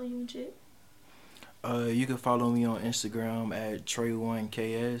people follow you and shit. You can follow me on Instagram at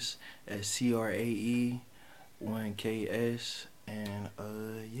Trey1KS at CRAE1KS and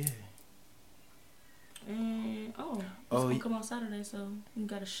yeah. And it's gonna come out Saturday, so you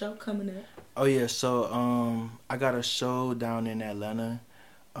got a show coming up. Oh yeah, so I got a show down in Atlanta,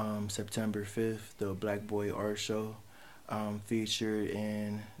 September 5th, the Black Boy Art Show, featured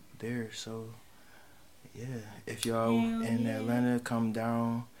in there. So yeah, if y'all in Atlanta, come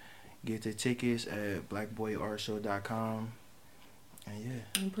down, get the tickets at blackboyartshow.com. And yeah,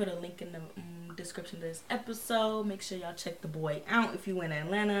 I'm gonna put a link in the description of this episode. Make sure y'all check the boy out if you in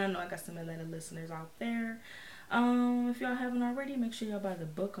Atlanta. I know I got some Atlanta listeners out there. If y'all haven't already, make sure y'all buy the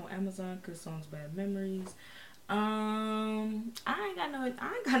book on Amazon, Good Songs, Bad Memories. I ain't got no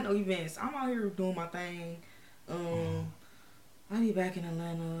events. I'm out here doing my thing. I'll be back in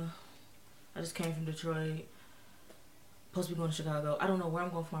Atlanta. I just came from Detroit. Supposed to be going to Chicago. I don't know where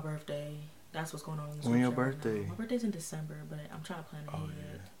I'm going for my birthday. That's what's going on. When your birthday? Right, my birthday's in December, but I'm trying to plan ahead.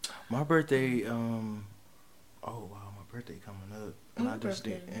 Yeah. My birthday, oh wow, my birthday coming up. And I just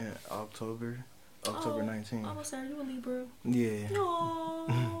did in October 19th. Almost there. You a Libra? Yeah.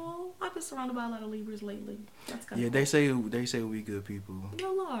 No, I've been surrounded by a lot of Libras lately. That's kind of they say we good people.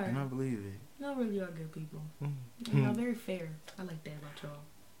 Y'all are. And I believe it. Y'all really are good people. Y'all very fair. I like that about y'all.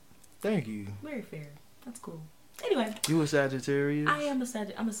 Thank you. Very fair. That's cool. Anyway. You a Sagittarius? I am a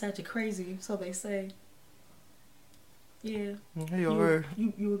Sagittarius. I'm a Sagittarius crazy, so they say. Yeah. Hey, you are.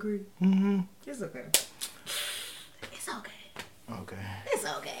 You agree? Mm-hmm. It's okay. It's okay. Okay. It's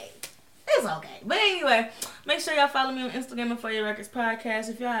okay. It's okay. But anyway, make sure y'all follow me on Instagram at For Your Records Podcast.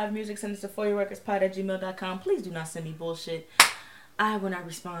 If y'all have music, send it to foryourrecordspod@gmail.com. Please do not send me bullshit. I will not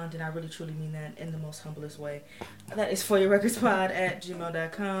respond, and I really truly mean that in the most humblest way. That is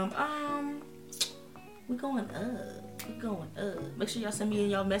foryourrecordspod@gmail.com. We're going up. Make sure y'all send me in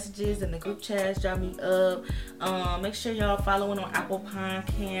y'all messages in the group chats. Drop me up. Make sure y'all following on Apple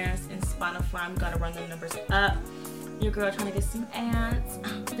Podcasts and Spotify. We gotta run them numbers up. Your girl trying to get some ads.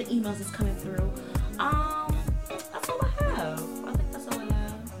 The emails is coming through.